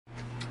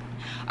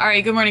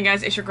Alright, good morning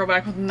guys, it's your girl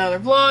back with another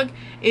vlog.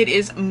 It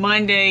is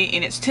Monday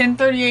and it's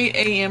 10:38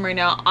 a.m. right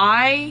now.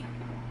 I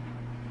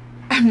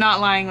am not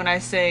lying when I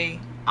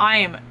say I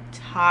am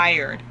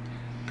tired.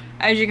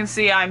 As you can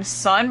see, I'm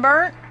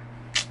sunburnt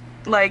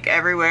like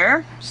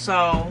everywhere,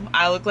 so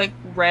I look like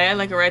a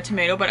red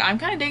tomato, but I'm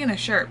kind of digging the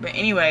shirt. But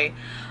anyway,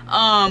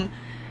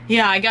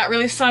 yeah, I got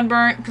really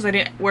sunburnt because I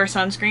didn't wear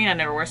sunscreen. I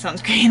never wear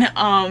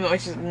sunscreen,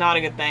 which is not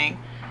a good thing.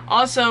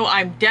 Also,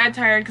 I'm dead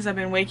tired because I've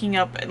been waking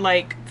up at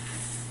like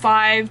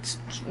 6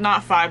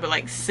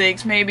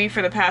 maybe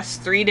for the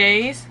past 3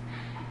 days,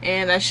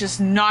 and that's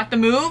just not the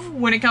move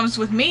when it comes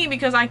with me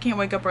because I can't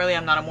wake up early.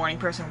 I'm not a morning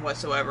person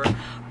whatsoever.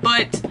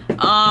 But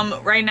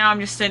right now I'm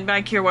just sitting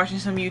back here watching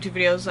some YouTube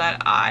videos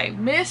that I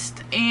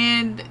missed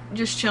and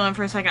just chilling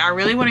for a second. I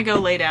really want to go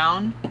lay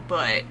down,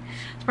 but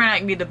it's probably not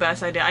gonna be the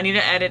best idea. I need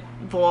to edit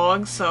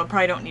vlogs, so I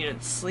probably don't need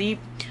to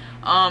sleep.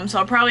 So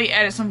I'll probably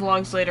edit some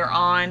vlogs later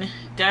on.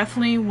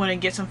 Definitely want to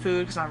get some food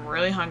because I'm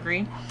really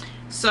hungry.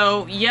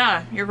 So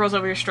yeah, your girl's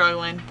over here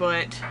struggling,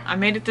 but I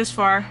made it this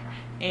far,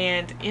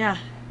 and yeah,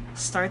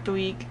 start the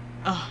week.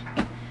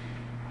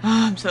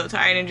 I'm so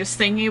tired, and just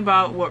thinking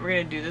about what we're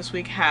gonna do this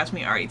week has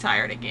me already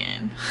tired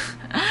again.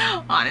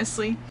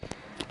 Honestly.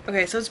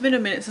 Okay, so it's been a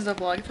minute since I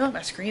vlogged. I feel like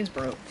my screen's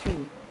broke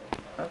too.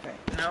 Okay,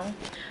 no.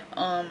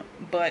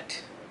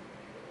 But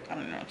I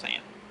don't know what I'm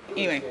saying.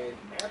 Anyway,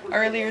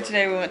 earlier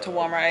today we went to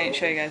Walmart. I didn't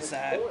show you guys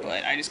that,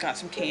 but I just got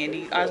some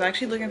candy. I was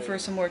actually looking for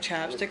some more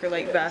chapstick or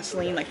like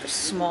Vaseline, like the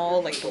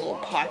small, like the little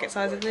pocket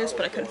size of this,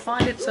 but I couldn't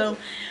find it, so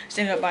just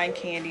ended up buying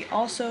candy.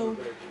 Also,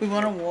 we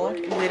went on a walk.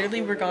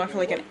 Literally, we're gone for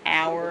like an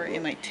hour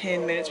and like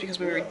 10 minutes because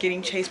we were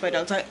getting chased by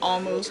dogs. I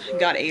almost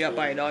got ate up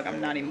by a dog.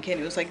 I'm not even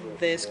kidding. It was like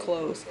this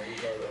close.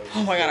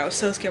 Oh my god, I was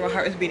so scared. My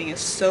heart was beating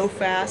so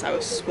fast. I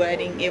was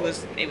sweating. It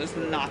was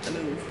not the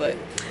move, but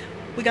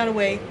we got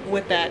away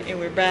with that and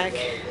we're back.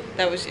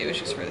 It was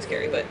just really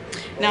scary, but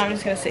now I'm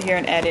just gonna sit here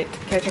and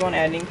catch up on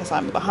editing because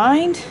I'm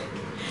behind.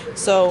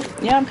 So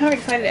yeah, I'm kind of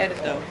excited to edit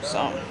though.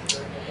 So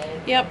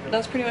yep,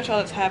 that's pretty much all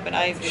that's happened.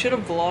 I should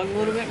have vlogged a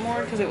little bit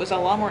more because it was a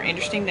lot more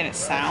interesting than it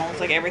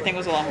sounds. Like everything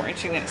was a lot more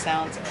interesting than it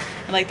sounds,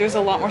 and like there's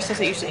a lot more stuff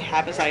that usually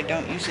happens that I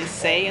don't usually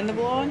say in the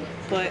vlog.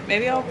 But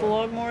maybe I'll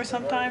vlog more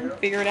sometime,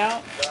 figure it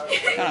out.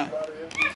 I don't know.